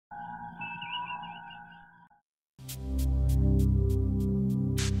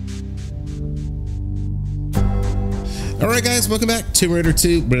All right, guys, welcome back. Tomb Raider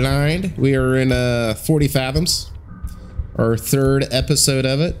 2 Blind. We are in 40 Fathoms, our third episode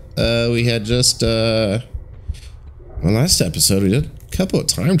of it. We had just, well, last episode we did a couple of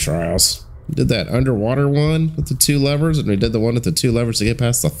time trials. We did that underwater one with the 2 levers, and we did the one with the 2 levers to get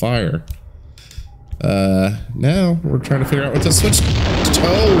past the fire. Now we're trying to figure out what to switch.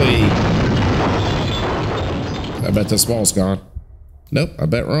 Holy! I bet this wall's gone. Nope, I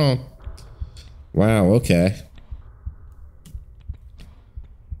bet wrong. Wow, okay.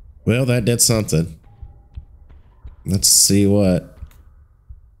 Well, that did something. Let's see what.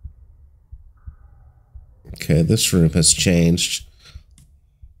 Okay, this room has changed.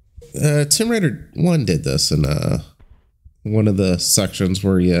 Tomb Raider 1 did this in one of the sections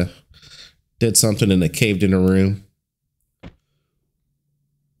where you did something and it caved in a room.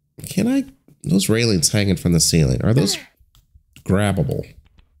 Can I? Those railings hanging from the ceiling, are those grabbable?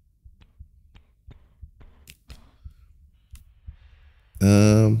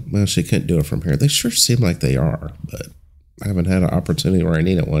 Well, she couldn't do it from here. They sure seem like they are, but I haven't had an opportunity where I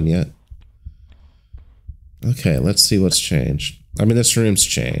needed one yet. Okay, let's see what's changed. I mean, this room's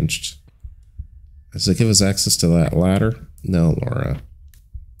changed. Does it give us access to that ladder? No, Lara.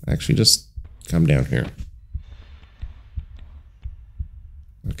 Actually, just come down here.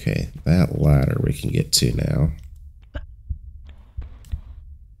 Okay, that ladder we can get to now.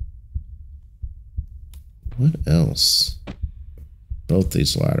 What else? Both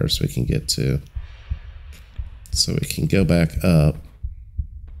these ladders we can get to. So we can go back up.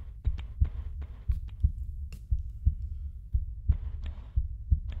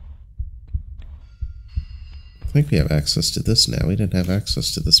 I think we have access to this now. We didn't have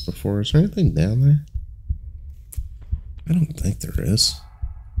access to this before. Is there anything down there? I don't think there is.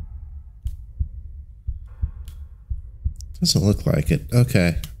 Doesn't look like it.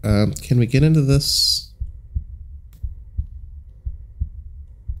 Okay. Can we get into this?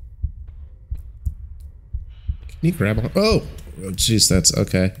 Can you grab a... Oh! Jeez, that's...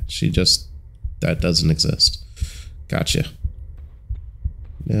 Okay. She just... That doesn't exist. Gotcha.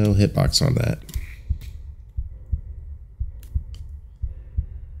 No hitbox on that.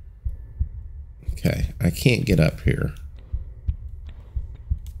 Okay. I can't get up here.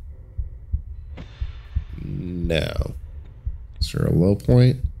 No. Is there a low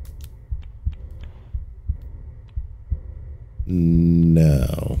point?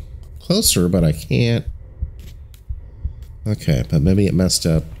 No. Closer, but I can't. Okay, but maybe it messed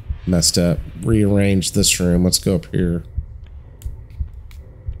up. Rearrange this room. Let's go up here.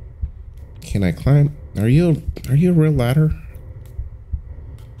 Can I climb? Are you a real ladder?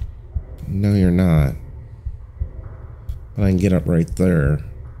 No, you're not. But I can get up right there.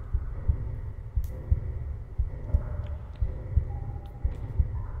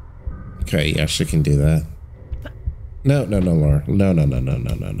 Okay, yeah, she can do that. No, Lara. No.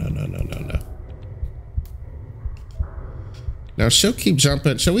 Now she'll keep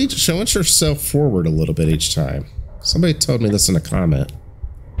jumping. She'll inch herself forward a little bit each time. Somebody told me this in a comment.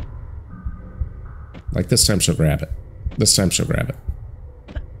 Like this time she'll grab it. This time she'll grab it.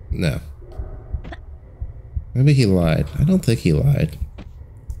 No. Maybe he lied. I don't think he lied.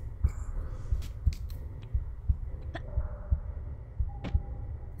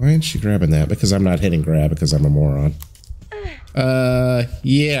 Why ain't she grabbing that? Because I'm not hitting grab because I'm a moron.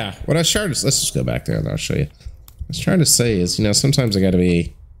 Yeah. What I was trying to... Let's just go back there and I'll show you. I was trying to say is, you know, sometimes I gotta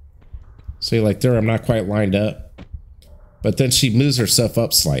be... See, like there, I'm not quite lined up. But then she moves herself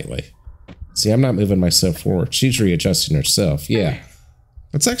up slightly. See, I'm not moving myself forward. She's readjusting herself. Yeah.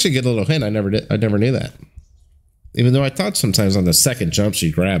 That's actually a good little hint. I never knew that. Even though I thought sometimes on the second jump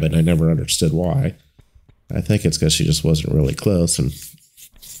she'd grab it. I never understood why. I think it's because she just wasn't really close and...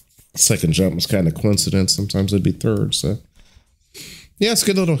 Second jump was kind of coincidence. Sometimes it'd be third, so... Yeah, it's a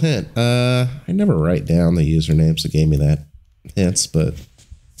good little hint. I never write down the usernames that gave me that hints, but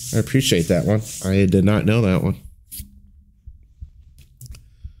I appreciate that one. I did not know that one.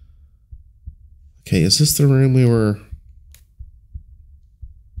 Okay, is this the room we were...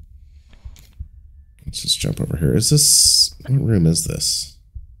 Let's just jump over here. Is this... What room is this?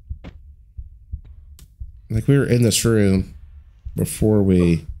 Like, we were in this room before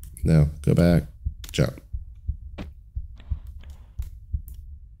we... No, go back. Jump.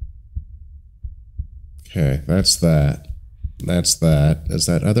 Okay, that's that. That's that. Is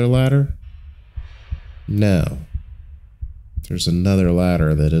that other ladder? No. There's another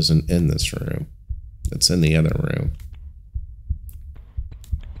ladder that isn't in this room. It's in the other room.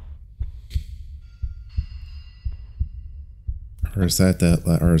 Or is that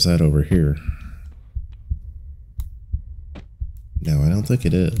or is that over here? No, I don't think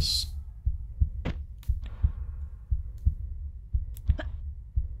it is.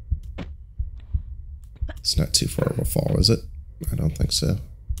 It's not too far of a fall, is it? I don't think so.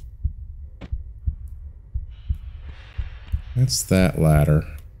 That's that ladder.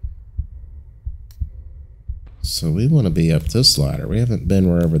 So we want to be up this ladder. We haven't been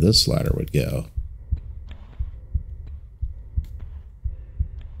wherever this ladder would go.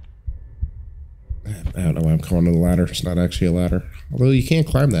 I don't know why I'm calling it a ladder. It's not actually a ladder. Although you can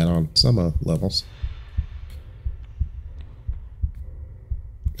climb that on some levels.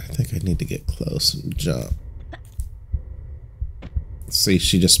 I think I need to get close and jump. See,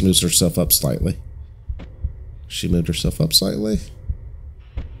 she just moves herself up slightly. She moved herself up slightly.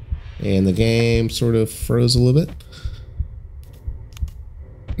 And the game sort of froze a little bit.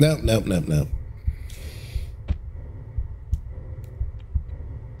 Nope, nope, nope, nope.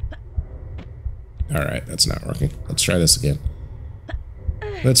 Alright, that's not working. Let's try this again.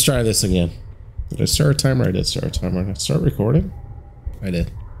 Let's try this again. Did I start a timer? I did start a timer. Did I start recording? I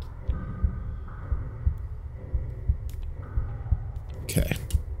did. Okay.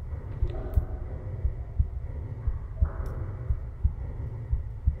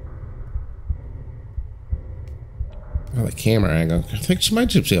 Oh, the camera angle. I think she might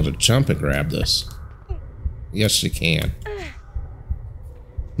just be able to jump and grab this. Yes, she can.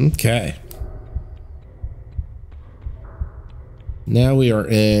 Okay. Now we are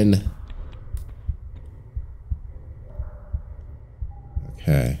in...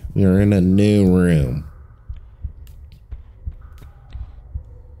 Okay. We are in a new room.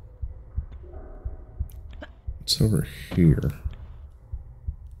 What's over here?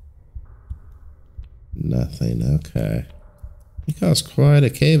 Nothing. Okay. It caused quite a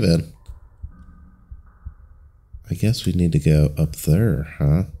cave-in. I guess we need to go up there,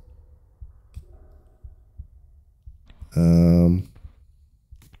 huh?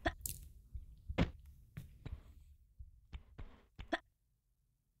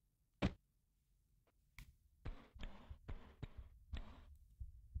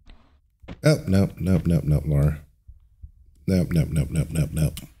 Oh, nope, nope, nope, nope, Lara. Nope, nope, nope, nope, nope,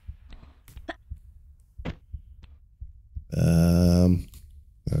 nope.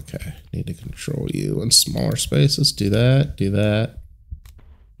 Okay. Need to control you in smaller spaces. Do that, do that.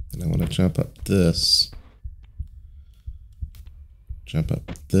 And I want to jump up this. Jump up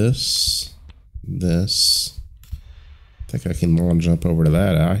this. This. I think I can long jump over to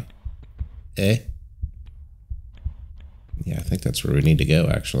that, Eh? Yeah, I think that's where we need to go,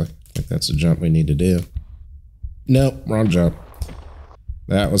 actually. I think that's the jump we need to do. Nope, wrong jump.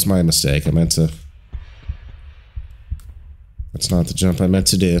 That was my mistake. I meant to... That's not the jump I meant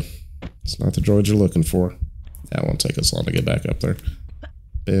to do. It's not the droid you're looking for. That won't take us long to get back up there.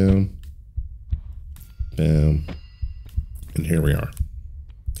 Boom. Boom. And here we are.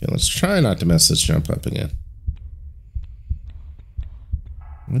 Okay, let's try not to mess this jump up again.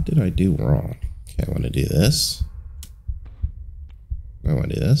 What did I do wrong? Okay, I want to do this. I want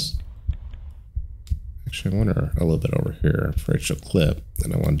to do this. Actually, I want her a little bit over here. I'm afraid she'll clip.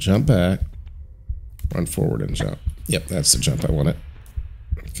 Then I want to jump back, run forward and jump. Yep, that's the jump I wanted.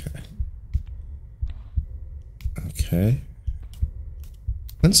 Okay. Okay.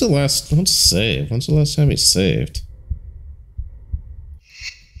 When's the last... Let's save. When's the last time he saved?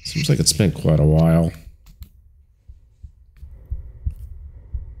 Seems like it's been quite a while.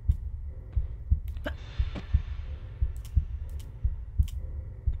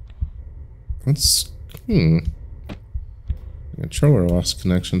 Let's... The controller lost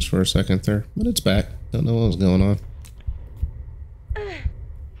connections for a second there, but it's back. Don't know what was going on.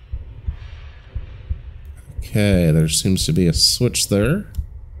 Okay, there seems to be a switch there.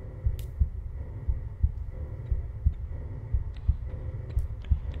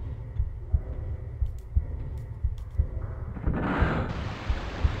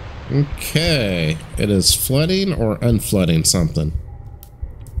 Okay, it is flooding or unflooding something.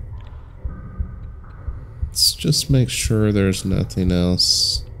 Let's just make sure there's nothing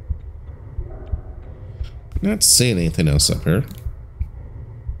else. Not seeing anything else up here.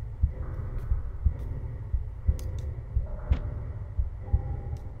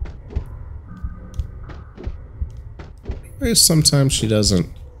 Maybe sometimes she doesn't.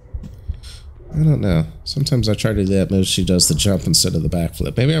 I don't know. Sometimes I try to do that. Maybe she does the jump instead of the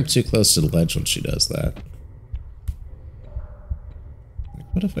backflip. Maybe I'm too close to the ledge when she does that.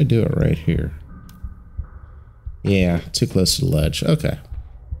 Like, what if I do it right here? Yeah, too close to the ledge. Okay.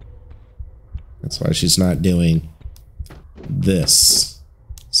 That's why she's not doing this.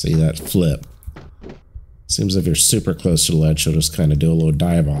 See that flip? Seems if you're super close to the ledge, she'll just kind of do a little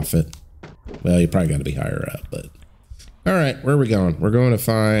dive off it. Well, you probably got to be higher up, but... Alright, where are we going? We're going to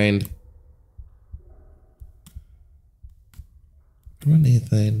find... Do I want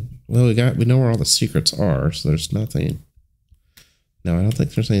anything? Well, we know where all the secrets are, so there's nothing. No, I don't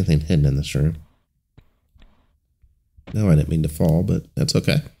think there's anything hidden in this room. No, I didn't mean to fall, but that's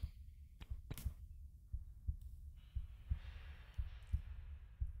okay.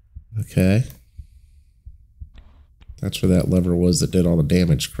 Okay. That's where that lever was that did all the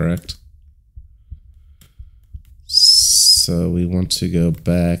damage, correct? So we want to go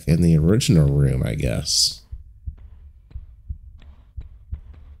back in the original room, I guess.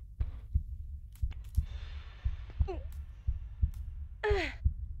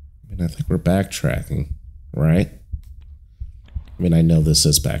 I mean, I think we're backtracking, right? I mean, I know this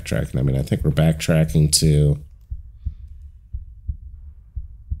is backtracking. I mean, I think we're backtracking to...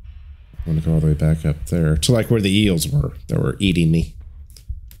 I want to go all the way back up there to like where the eels were that were eating me.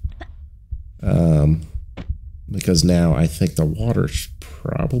 Because now I think the water's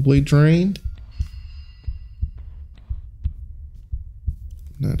probably drained.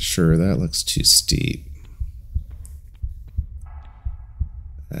 Not sure. That looks too steep.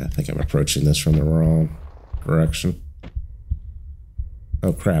 I think I'm approaching this from the wrong direction.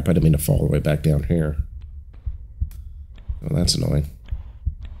 Oh crap, I didn't mean to fall all the way back down here. Oh, that's annoying.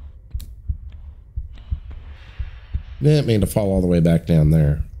 Didn't mean to fall all the way back down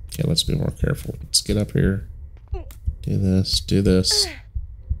there. Okay, let's be more careful. Let's get up here. Do this, do this.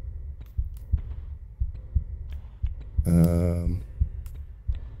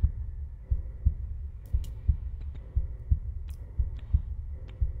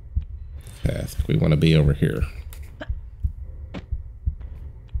 Okay, I think we want to be over here.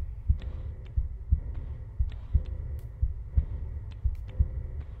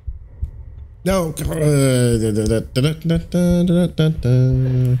 No, hit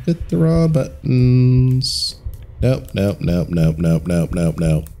the wrong buttons. Nope, nope, nope, nope, nope, nope, nope,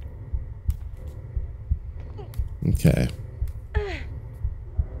 nope. Okay.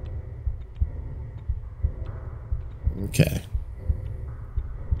 Okay.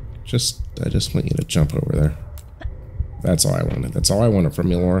 I just want you to jump over there. That's all I wanted. That's all I wanted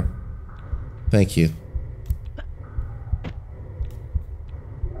from you, Laura. Thank you.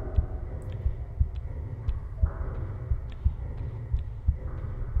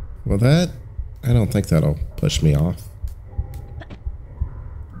 Well, I don't think that'll push me off.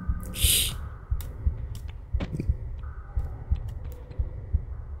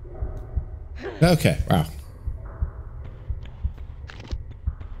 Okay, wow.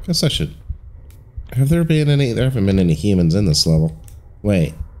 Guess I should. There haven't been any humans in this level.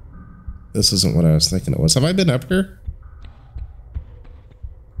 Wait. This isn't what I was thinking it was. Have I been up here?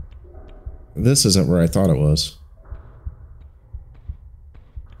 This isn't where I thought it was.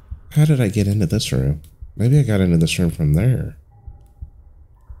 How did I get into this room? Maybe I got into this room from there.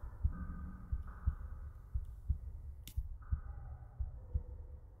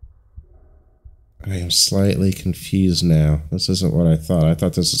 I am slightly confused now. This isn't what I thought. I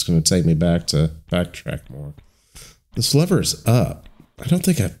thought this was going to take me back to backtrack more. This lever is up. I don't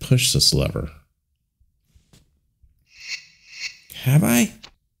think I've pushed this lever. Have I?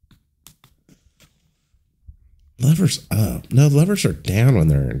 Lever's up. No, levers are down when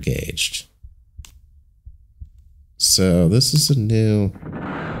they're engaged. So this is a new...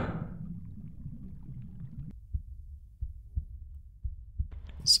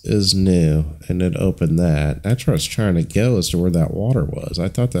 This is new, and it opened that. That's where I was trying to go, as to where that water was. I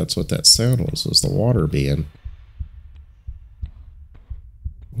thought that's what that sound was the water being.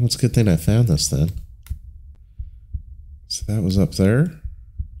 Well, it's a good thing I found this then. So that was up there.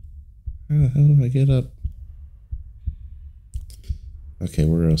 How the hell do I get up? Okay,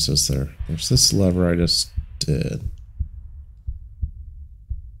 where else is there? There's this lever I just did.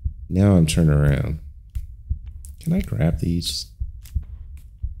 Now I'm turning around. Can I grab these?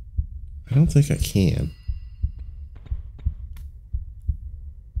 I don't think I can.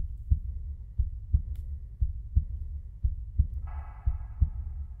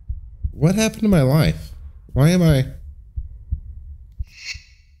 What happened to my life? Why am I...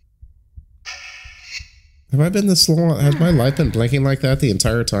 Have I been this long? Has my life been blinking like that the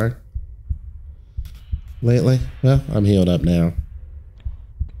entire time? Lately? Well, I'm healed up now.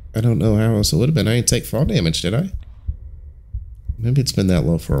 I don't know how else it would have been. I didn't take fall damage, did I? Maybe it's been that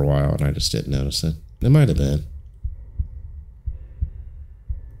low for a while and I just didn't notice it. It might have been.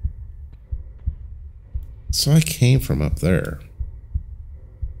 So I came from up there.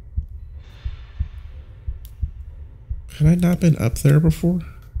 Had I not been up there before?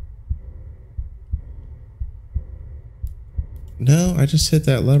 No, I just hit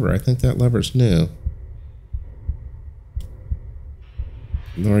that lever. I think that lever's new.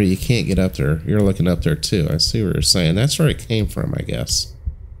 Laura, you can't get up there. You're looking up there too. I see what you're saying. That's where it came from, I guess.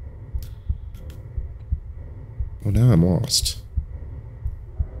 Oh, now I'm lost.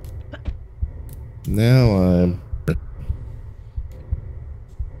 Now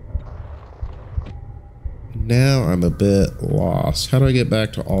I'm a bit lost. How do I get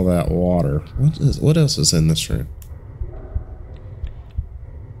back to all that water? What else is in this room?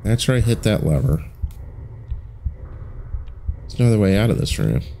 After I hit that lever. There's no other way out of this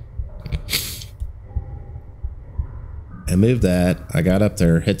room. I moved that. I got up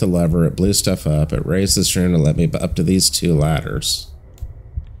there, hit the lever, it blew stuff up, it raised this room and let me up to these two ladders.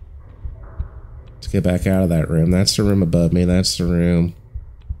 To get back out of that room. That's the room above me. That's the room.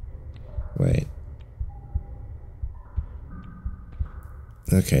 Wait.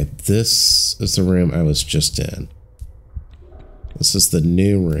 Okay, this is the room I was just in. This is the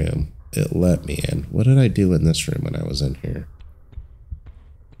new room it let me in. What did I do in this room when I was in here?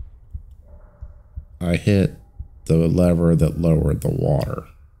 I hit the lever that lowered the water.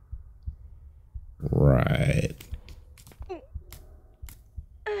 Right.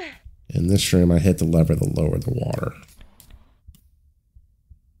 In this room, I hit the lever that lowered the water.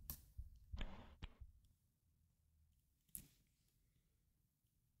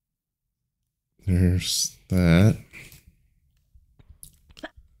 There's that.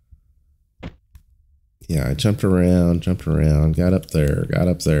 Yeah, I jumped around, got up there,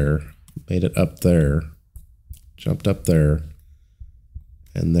 made it up there, jumped up there,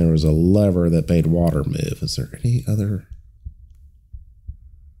 and there was a lever that made water move. Is there any other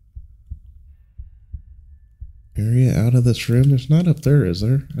area out of this room? There's not up there, is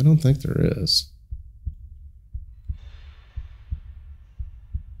there? I don't think there is.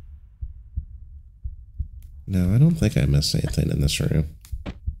 No, I don't think I missed anything in this room.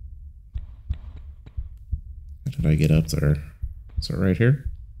 How did I get up there? Is it right here?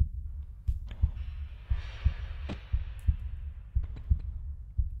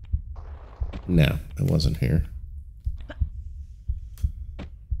 No, it wasn't here.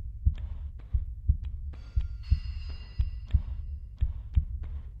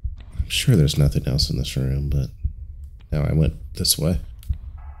 I'm sure there's nothing else in this room, but now I went this way.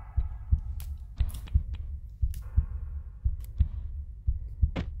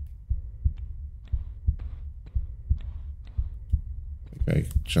 I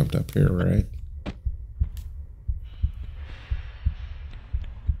jumped up here, right?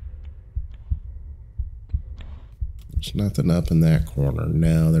 There's nothing up in that corner.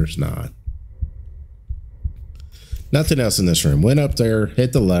 No, there's not. Nothing else in this room. Went up there,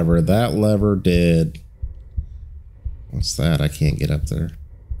 hit the lever. That lever did... What's that? I can't get up there.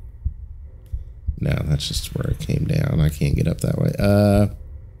 No, that's just where it came down. I can't get up that way.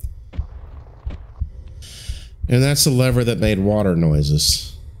 And that's the lever that made water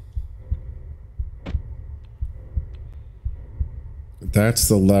noises. That's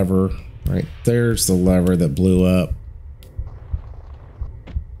the lever. Right there's the lever that blew up.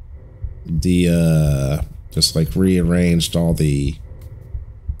 Just like rearranged all the...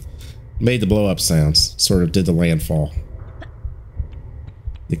 Made the blow up sounds. Sort of did the landfall.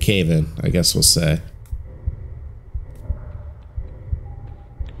 The cave in, I guess we'll say.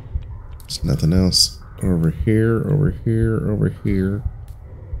 There's nothing else. Over here, over here, over here.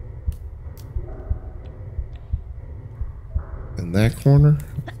 In that corner?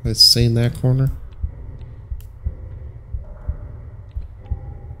 I've seen that corner.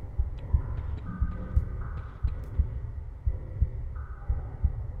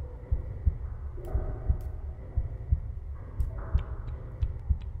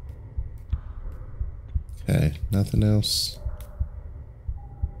 Okay, nothing else.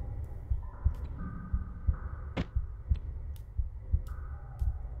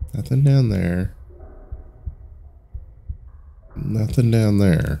 Nothing down there. Nothing down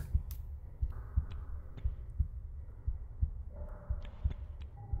there.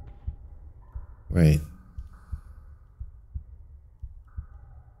 Wait.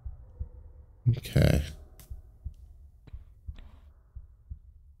 Okay.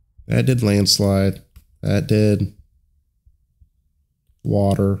 That did landslide. That did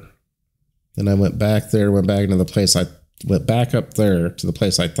water. Then I went back there, went back into the place I went back up there to the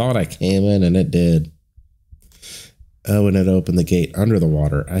place I thought I came in, and it did. Oh, and it opened the gate under the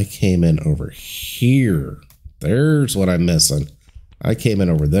water. I came in over here. There's what I'm missing. I came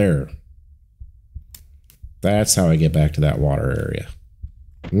in over there. That's how I get back to that water area.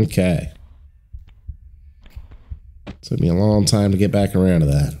 Okay. Took me a long time to get back around to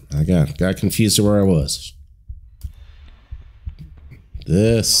that. I got confused to where I was.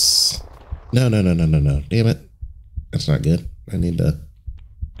 This. No. Damn it. That's not good. I need to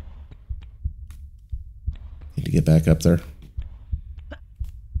get back up there.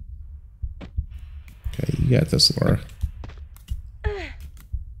 Okay, you You got this, Laura.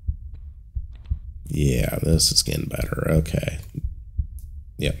 Yeah, this is getting better. Okay.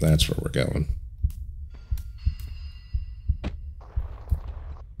 Yep, that's where we're going.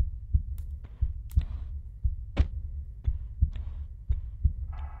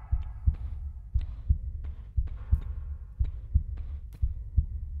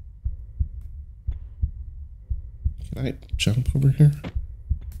 Can I jump over here?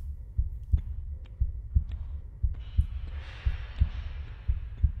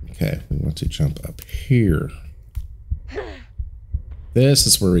 Okay, we want to jump up here. This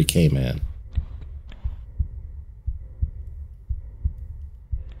is where we came in.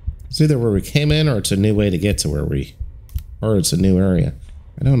 It's either where we came in or it's a new way to get to where we... Or it's a new area.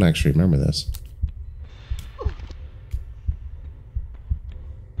 I don't actually remember this.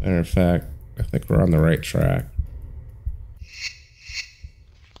 Matter of fact, I think we're on the right track.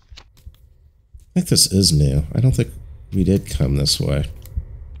 I think this is new. I don't think we did come this way.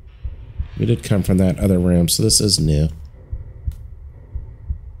 We did come from that other room, so this is new.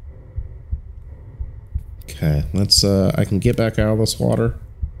 Okay, let's, I can get back out of this water.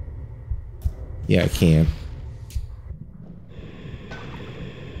 Yeah, I can.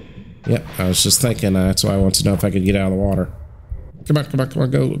 Yep, I was just thinking, that's why I want to know if I could get out of the water. Come on, come on, come on,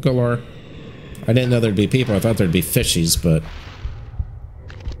 go, Lara. I didn't know there'd be people, I thought there'd be fishies, but...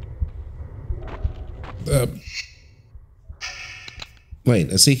 Wait,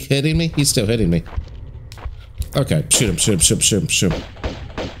 is he hitting me? He's still hitting me. Okay, shoot him, shoot him, shoot him, shoot him, shoot him.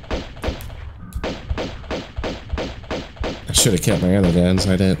 I should have kept my other guns,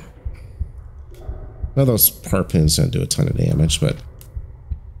 I didn't. Well, those harpoons don't do a ton of damage, but...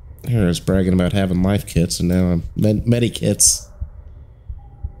 Here I was bragging about having life kits, and now I'm... Medikits.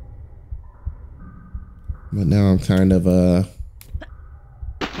 But now I'm kind of,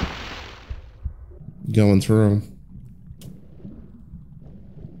 going through them.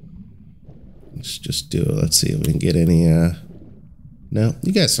 Let's just do it. Let's see if we can get any, No,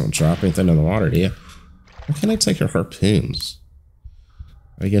 you guys don't drop anything in the water, do you? Why can't I take your harpoons?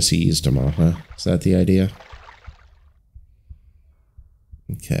 I guess he used them all, huh? Is that the idea?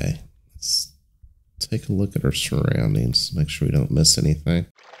 Okay. Let's take a look at our surroundings. Make sure we don't miss anything.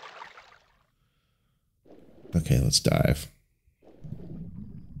 Okay, let's dive.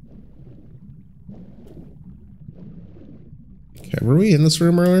 Okay, were we in this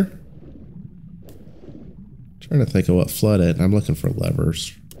room earlier? Trying to think of what flooded. I'm looking for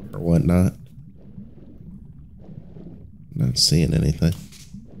levers or whatnot. Not seeing anything.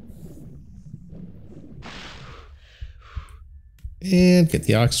 And get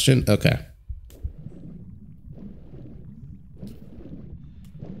the oxygen. Okay.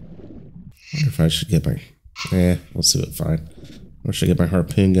 Wonder if I should get my... let's do it fine. Or should I get my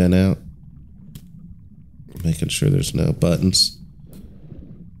harpoon gun out? Making sure there's no buttons.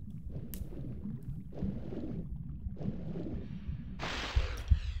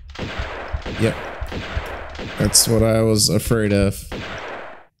 Yep. That's what I was afraid of.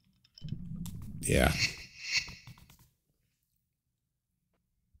 Yeah.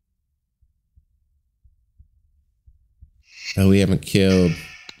 Oh, we haven't killed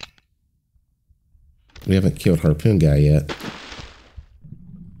Harpoon Guy yet.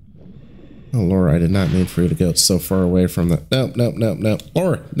 Oh, Laura, I did not mean for you to go so far away from the... Nope, nope, nope, nope.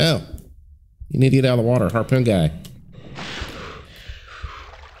 Laura, no. You need to get out of the water, Harpoon Guy.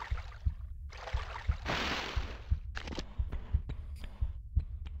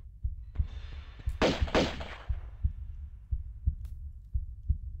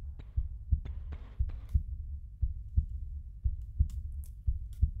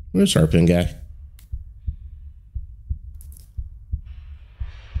 Where's Harpoon Guy?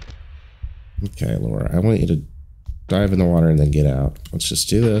 Okay, Laura, I want you to dive in the water and then get out. Let's just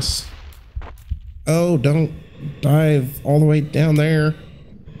do this. Oh, don't dive all the way down there.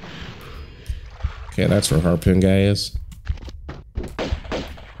 Okay, that's where Harpoon Guy is.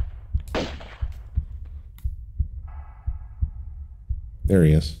 There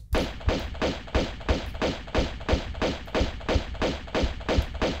he is.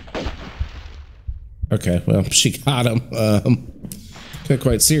 Okay, well, she got him. Couldn't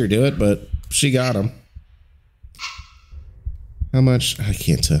quite see her do it, but she got him. How much? I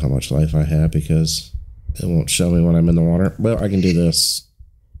can't tell how much life I have because it won't show me when I'm in the water. Well, I can do this.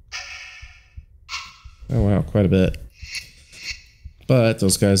 Oh, wow, quite a bit. But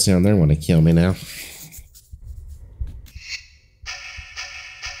those guys down there want to kill me now.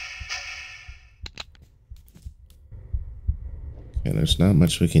 Okay, there's not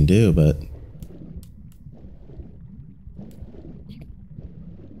much we can do, but...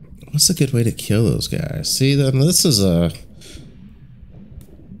 What's a good way to kill those guys? See, then this is a...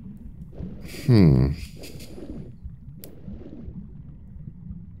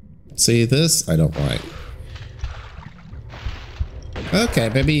 See, this I don't like. Okay,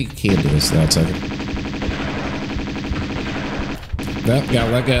 maybe you can do this without second. Nope,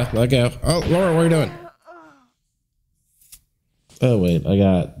 gotta let go, let go. Oh, Laura, what are you doing? Oh, wait, I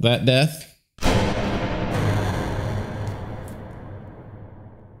got that death.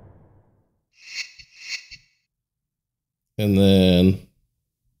 And then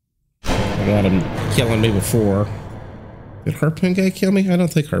I got him killing me before. Did Harpoon Guy kill me? I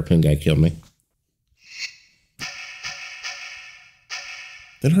don't think Harpoon Guy killed me.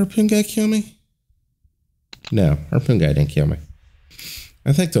 Did Harpoon Guy kill me? No, Harpoon Guy didn't kill me.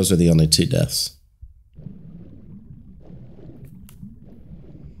 I think those are the only 2 deaths.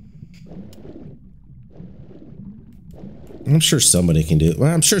 I'm sure somebody can do it.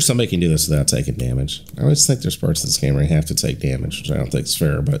 Well, I'm sure somebody can do this without taking damage. I always think there's parts of this game where you have to take damage, which I don't think is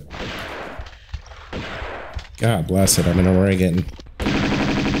fair, but... God bless it, I'm in a ring getting...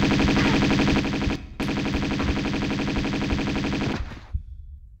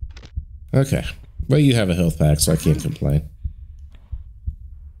 Okay. Well, you have a health pack, so I can't complain.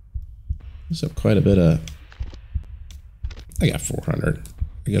 Use up quite a bit of... I got 400.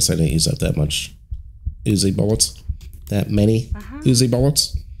 I guess I didn't use up that much Uzi bullets. That many Uzi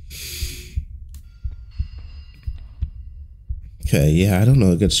bullets. Okay, yeah, I don't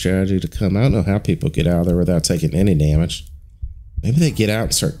know a good strategy to come. I don't know how people get out of there without taking any damage. Maybe they get out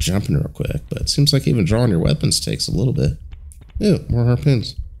and start jumping real quick, but it seems like even drawing your weapons takes a little bit. Ew, more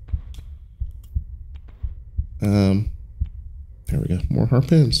harpoons. There we go, more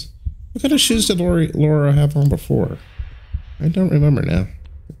harpoons. What kind of shoes did Laura have on before? I don't remember now.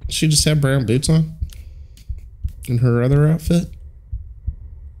 Did she just have brown boots on? In her other outfit?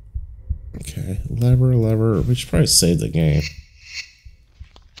 Okay, lever. We should probably save the game.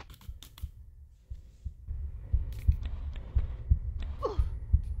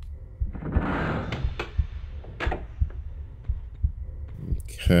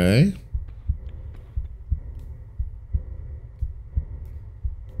 Okay.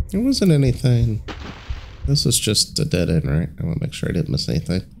 There wasn't anything. This is just a dead end, right? I want to make sure I didn't miss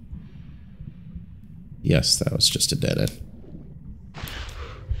anything. Yes, that was just a dead end.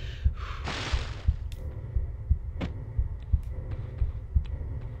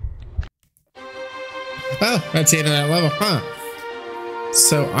 Oh, that's the end of that level, huh?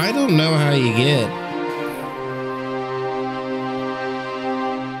 So I don't know how you get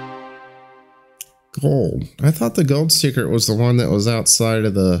gold. I thought the gold secret was the one that was outside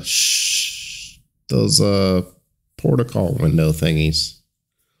of the those portico window thingies.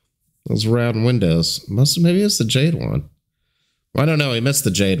 Those round windows. Maybe it's the jade one. Well, I don't know. He missed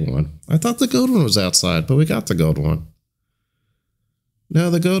the jade one. I thought the gold one was outside, but we got the gold one. No,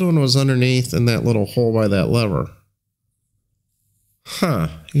 the gold one was underneath in that little hole by that lever. Huh.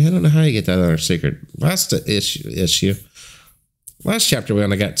 Yeah, I don't know how you get that other secret. Last issue. Last chapter we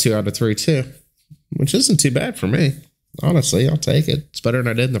only got 2 out of 3 too. Which isn't too bad for me. Honestly, I'll take it. It's better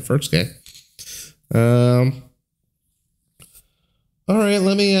than I did in the first game. All right,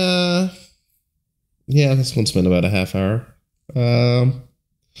 let me, yeah, this one's been about a half hour.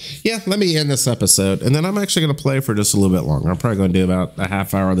 Yeah, let me end this episode, and then I'm actually going to play for just a little bit longer. I'm probably going to do about a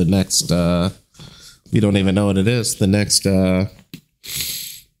half hour the next, you don't even know what it is, the next,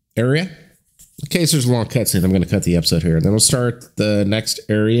 area. In case there's a long cutscene, I'm going to cut the episode here, and then we'll start the next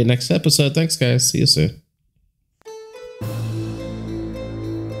area next episode. Thanks, guys. See you soon.